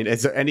new? Or I mean,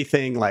 is there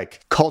anything like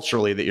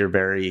culturally that you're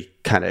very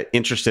kind of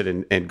interested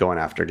in going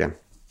after again?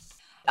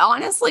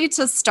 Honestly,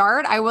 to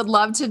start, I would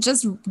love to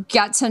just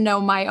get to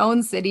know my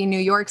own city, New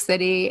York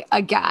City,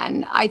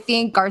 again. I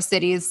think our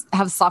cities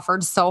have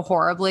suffered so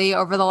horribly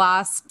over the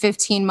last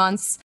 15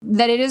 months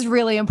that it is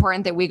really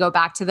important that we go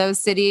back to those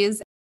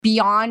cities.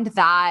 Beyond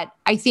that,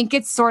 I think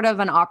it's sort of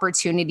an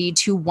opportunity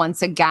to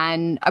once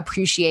again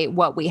appreciate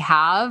what we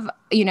have.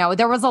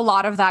 There was a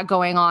lot of that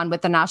going on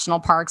with the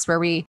national parks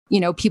where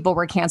people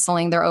were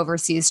canceling their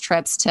overseas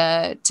trips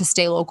to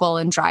stay local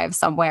and drive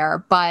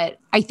somewhere. But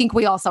I think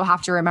we also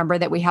have to remember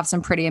that we have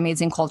some pretty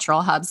amazing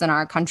cultural hubs in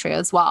our country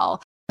as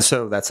well.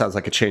 So that sounds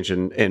like a change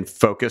in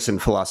focus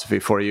and philosophy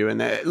for you.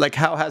 And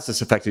how has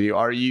this affected you?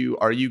 Are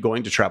you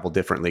going to travel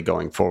differently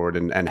going forward,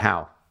 and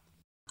how?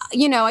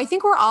 I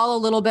think we're all a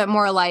little bit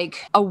more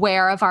like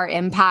aware of our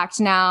impact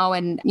now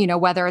and,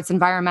 whether it's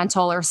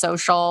environmental or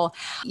social,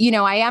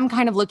 I am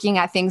kind of looking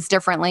at things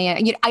differently.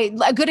 And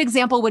a good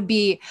example would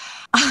be,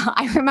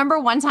 I remember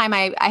one time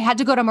I had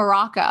to go to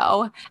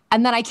Morocco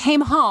and then I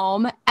came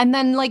home and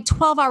then like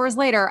 12 hours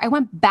later, I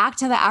went back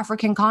to the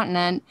African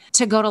continent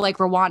to go to like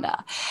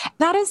Rwanda.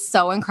 That is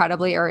so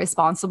incredibly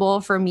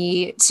irresponsible for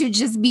me to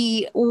just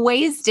be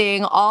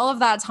wasting all of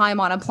that time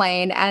on a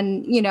plane.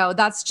 And,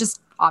 that's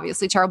just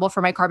obviously terrible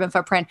for my carbon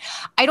footprint.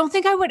 I don't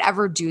think I would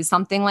ever do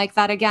something like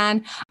that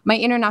again. My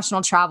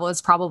international travel is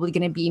probably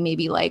going to be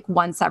maybe like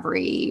once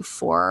every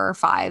 4,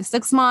 5,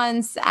 6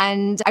 months.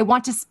 And I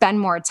want to spend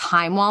more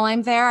time while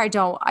I'm there. I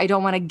don't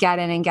want to get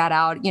in and get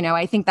out.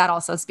 I think that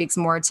also speaks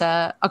more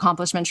to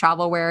accomplishment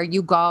travel where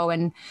you go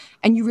and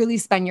you really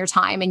spend your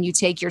time and you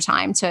take your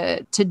time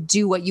to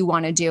do what you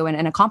want to do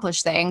and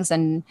accomplish things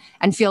and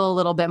feel a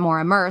little bit more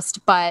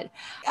immersed. But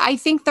I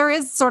think there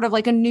is sort of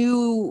like a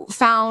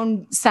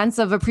newfound sense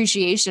of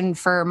appreciation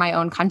for my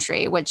own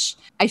country, which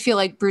I feel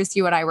like Bruce,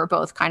 you and I were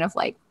both kind of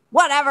like,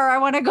 whatever, I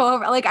want to go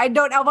over. Like, I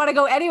want to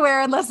go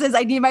anywhere unless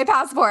I need my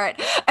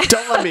passport.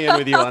 Don't let me in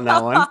with you on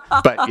that one.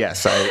 But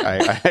yes,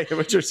 I hear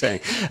what you're saying.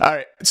 All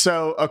right.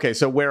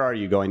 So where are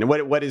you going? And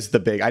what is the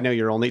big, I know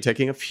you're only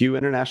taking a few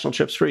international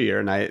trips per year.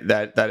 And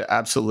that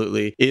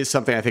absolutely is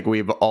something I think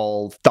we've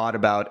all thought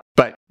about.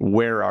 But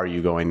where are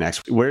you going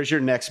next? Where's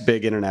your next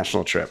big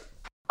international trip?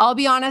 I'll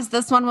be honest,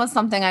 this one was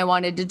something I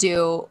wanted to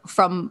do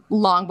from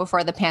long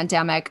before the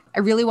pandemic.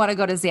 I really want to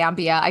go to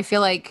Zambia. I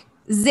feel like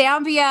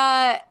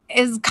Zambia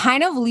is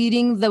kind of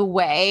leading the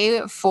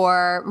way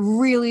for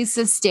really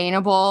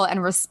sustainable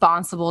and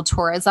responsible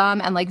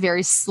tourism and like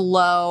very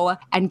slow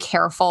and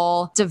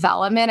careful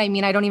development. I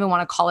mean, I don't even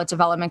want to call it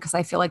development because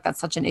I feel like that's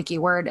such an icky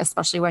word,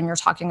 especially when you're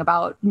talking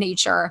about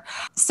nature.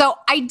 So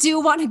I do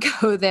want to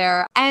go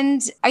there.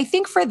 And I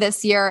think for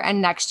this year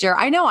and next year,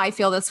 I know I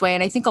feel this way,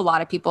 and I think a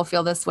lot of people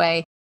feel this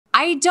way.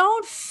 I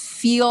don't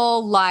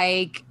feel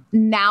like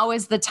now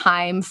is the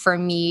time for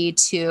me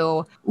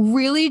to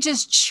really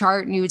just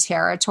chart new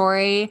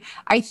territory.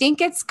 I think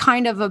it's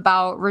kind of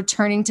about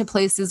returning to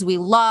places we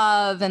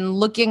love and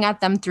looking at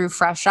them through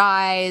fresh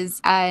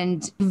eyes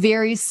and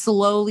very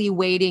slowly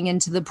wading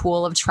into the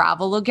pool of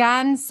travel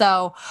again.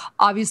 So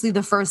obviously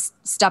the first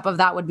step of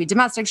that would be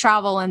domestic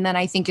travel. And then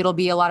I think it'll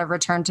be a lot of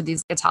return to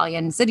these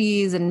Italian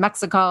cities and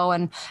Mexico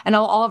and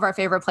all of our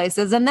favorite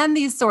places. And then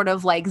these sort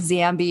of like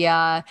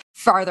Zambia,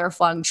 farther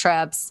flung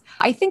trips.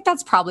 I think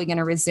that's probably going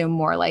to resume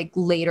more like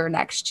later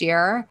next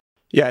year.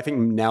 Yeah, I think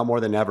now more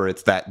than ever,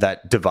 it's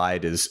that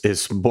divide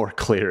is more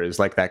clear. Is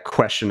like that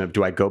question of,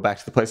 do I go back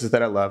to the places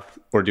that I love,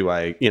 or do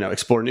I,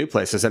 explore new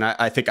places? And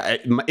I think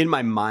in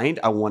my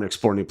mind, I want to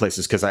explore new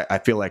places because I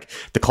feel like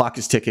the clock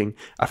is ticking.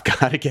 I've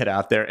got to get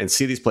out there and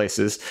see these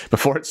places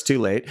before it's too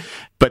late.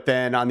 But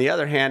then on the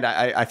other hand,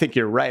 I think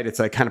you're right. It's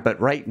like but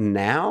right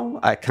now,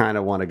 I kind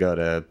of want to go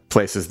to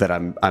places that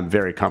I'm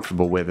very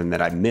comfortable with and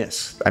that I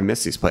miss. I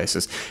miss these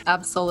places.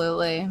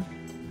 Absolutely.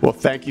 Well,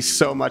 thank you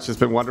so much. It's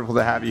been wonderful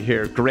to have you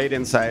here. Great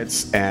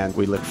insights, and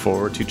we look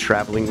forward to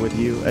traveling with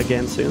you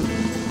again soon.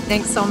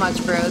 Thanks so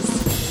much,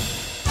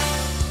 Bruce.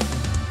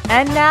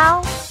 And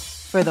now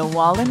for the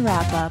Wallen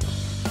Wrap-Up.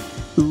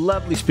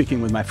 Lovely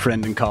speaking with my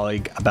friend and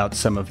colleague about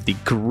some of the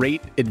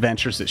great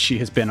adventures that she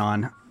has been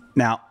on.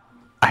 Now,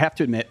 I have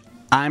to admit,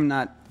 I'm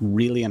not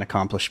really an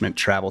accomplishment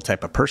travel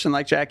type of person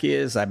like Jackie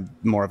is. I'm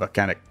more of a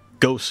kind of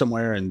go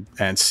somewhere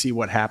and see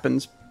what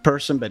happens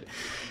person. But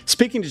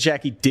speaking to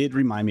Jackie did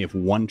remind me of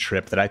one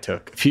trip that I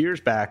took a few years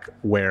back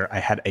where I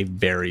had a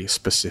very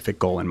specific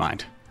goal in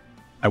mind.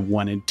 I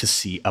wanted to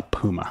see a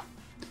puma.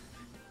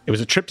 It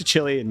was a trip to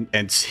Chile,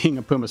 and seeing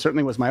a puma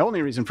certainly was my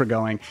only reason for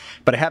going.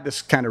 But I had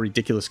this kind of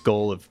ridiculous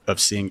goal of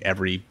seeing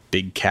every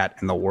big cat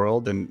in the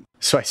world. And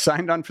so I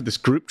signed on for this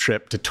group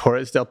trip to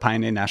Torres del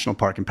Paine National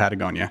Park in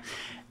Patagonia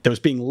that was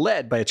being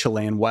led by a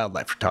Chilean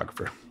wildlife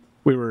photographer.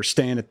 We were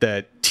staying at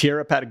the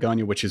Tierra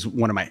Patagonia, which is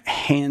one of my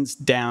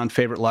hands-down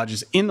favorite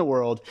lodges in the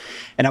world.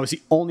 And I was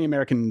the only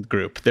American in the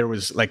group. There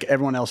was, like,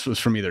 everyone else was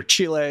from either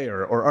Chile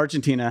or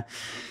Argentina.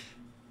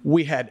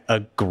 We had a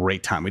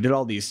great time. We did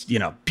all these,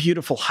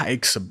 beautiful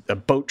hikes, a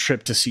boat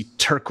trip to see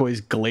turquoise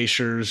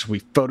glaciers. We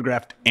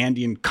photographed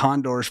Andean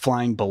condors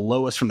flying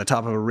below us from the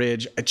top of a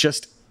ridge.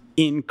 Just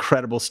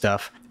incredible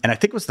stuff. And I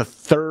think it was the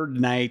third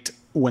night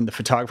when the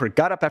photographer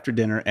got up after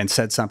dinner and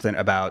said something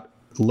about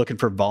looking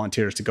for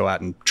volunteers to go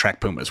out and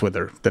track pumas with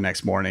her the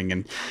next morning.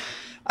 And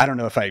I don't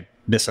know if I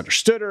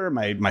misunderstood her.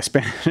 My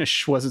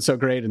Spanish wasn't so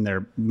great, and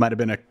there might have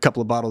been a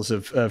couple of bottles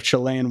of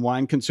Chilean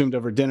wine consumed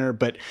over dinner,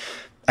 but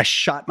I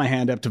shot my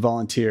hand up to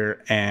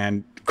volunteer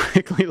and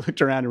quickly looked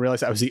around and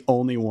realized I was the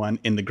only one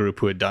in the group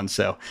who had done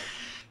so.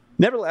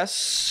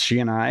 Nevertheless, she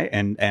and I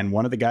and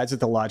one of the guides at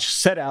the lodge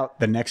set out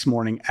the next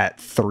morning at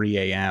 3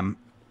 a.m.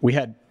 We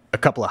had a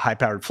couple of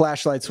high-powered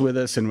flashlights with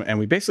us, and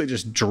we basically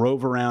just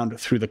drove around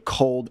through the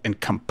cold and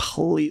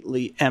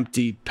completely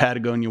empty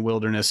Patagonia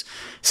wilderness,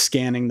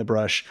 scanning the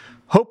brush,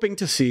 hoping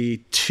to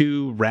see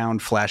 2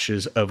 round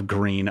flashes of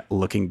green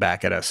looking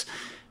back at us.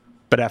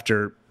 But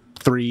after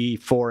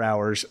 3-4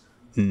 hours,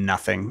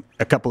 nothing.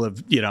 A couple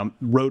of,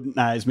 rodent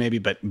eyes maybe,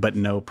 but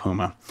no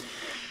puma.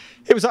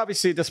 It was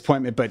obviously a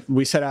disappointment, but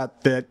we set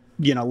out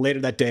later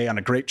that day on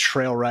a great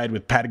trail ride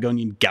with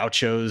Patagonian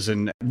gauchos.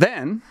 And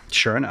then,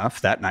 sure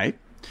enough, that night,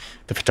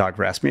 the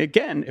photographer asked me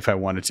again if I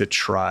wanted to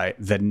try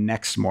the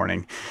next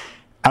morning.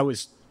 I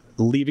was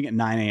leaving at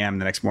 9 a.m.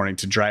 the next morning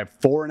to drive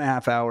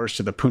 4.5 hours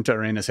to the Punta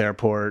Arenas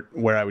airport,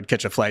 where I would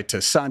catch a flight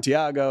to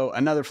Santiago,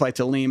 another flight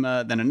to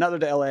Lima, then another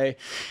to LA.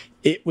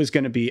 It was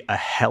going to be a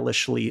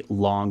hellishly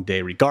long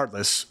day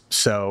regardless.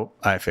 So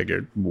I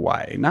figured,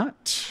 why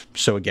not?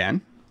 So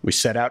again, we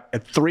set out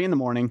at 3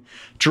 a.m,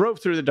 drove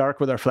through the dark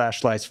with our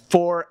flashlights,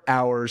 4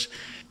 hours,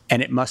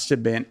 and it must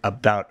have been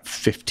about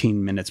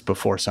 15 minutes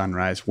before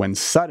sunrise when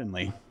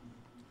suddenly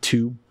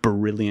 2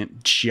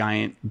 brilliant,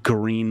 giant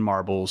green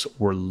marbles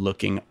were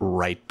looking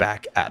right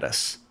back at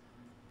us.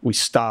 We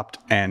stopped,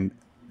 and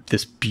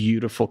this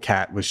beautiful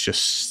cat was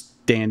just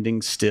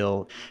standing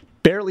still,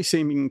 barely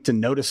seeming to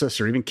notice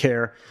us or even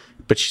care,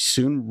 but she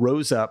soon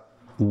rose up,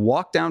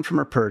 walked down from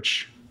her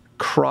perch,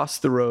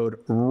 crossed the road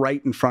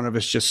right in front of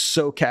us just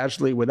so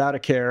casually without a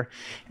care,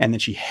 and then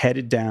she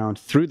headed down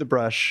through the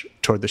brush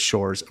toward the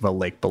shores of a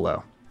lake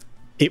below.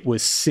 It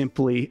was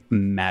simply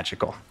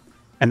magical.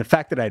 And the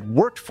fact that I'd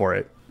worked for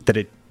it, that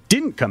it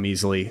didn't come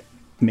easily,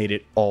 made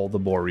it all the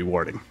more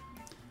rewarding.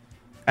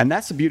 And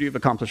that's the beauty of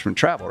accomplishment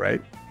travel,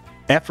 right?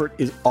 Effort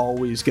is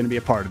always going to be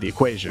a part of the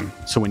equation.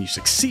 So when you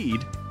succeed,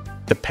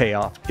 the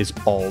payoff is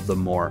all the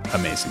more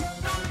amazing.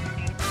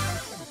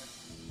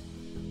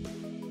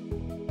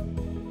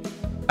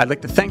 I'd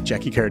like to thank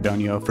Jackie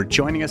Caradonio for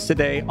joining us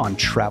today on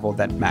Travel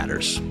That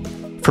Matters.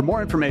 For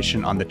more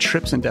information on the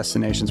trips and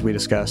destinations we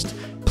discussed,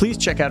 please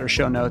check out our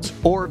show notes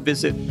or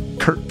visit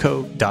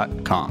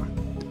curtco.com.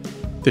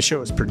 The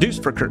show is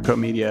produced for CurtCo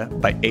Media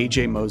by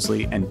AJ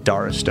Mosley and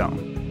Dara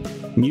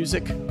Stone.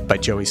 Music by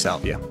Joey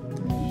Salvia.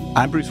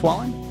 I'm Bruce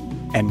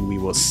Wallen, and we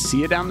will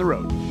see you down the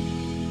road.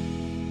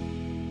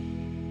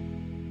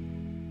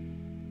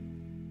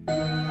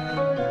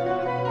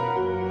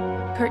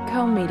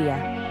 CurtCo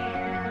Media.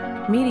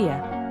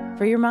 Media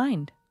for your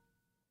mind.